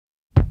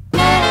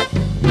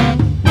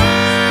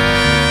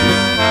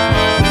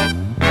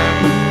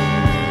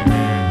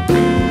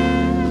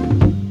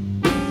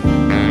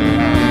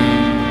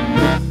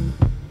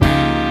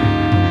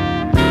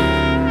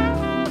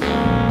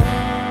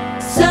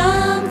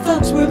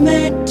us were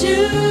meant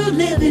to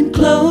live in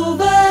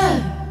clover,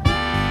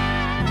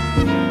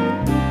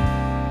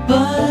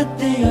 but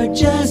they are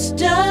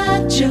just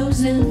a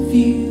chosen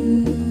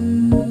few.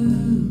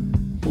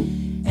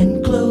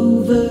 And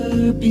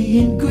clover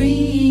being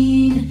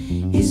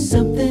green is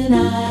something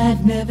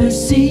I've never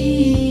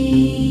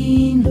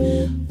seen,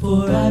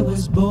 for I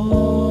was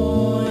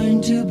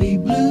born to be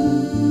blue.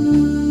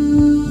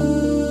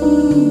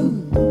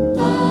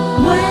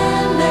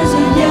 When there's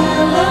a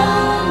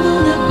yellow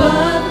moon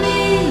above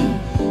me,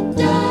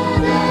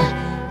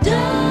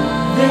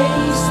 they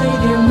say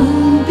they're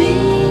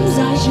moonbeams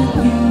I should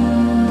view.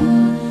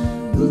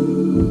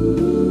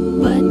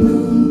 But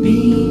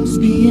moonbeams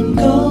being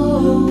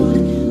gold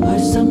are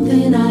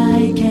something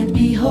I can't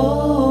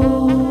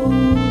behold,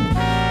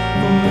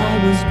 for I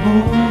was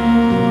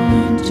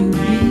born to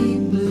be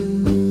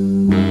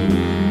blue.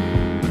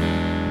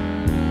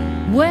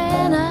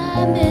 When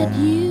I met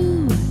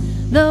you,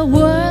 the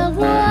world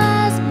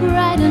was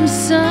bright and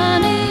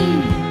sunny.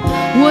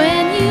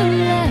 When you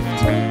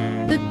left,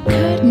 the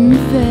curtain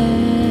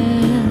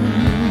fell.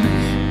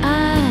 I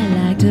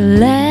like to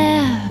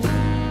laugh,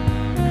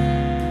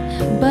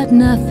 but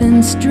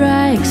nothing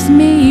strikes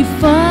me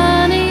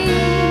funny.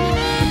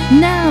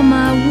 Now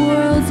my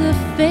world's a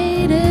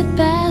faded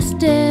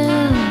pastel.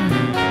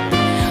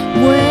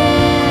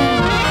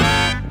 Well,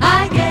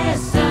 I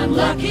guess I'm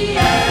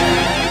luckier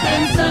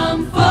than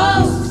some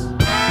folks.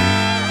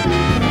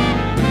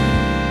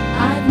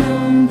 I've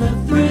known the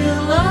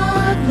thrill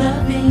of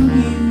loving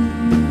you,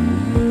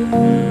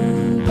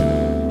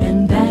 and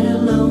that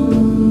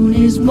alone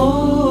is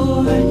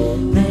more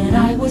than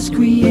I was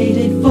created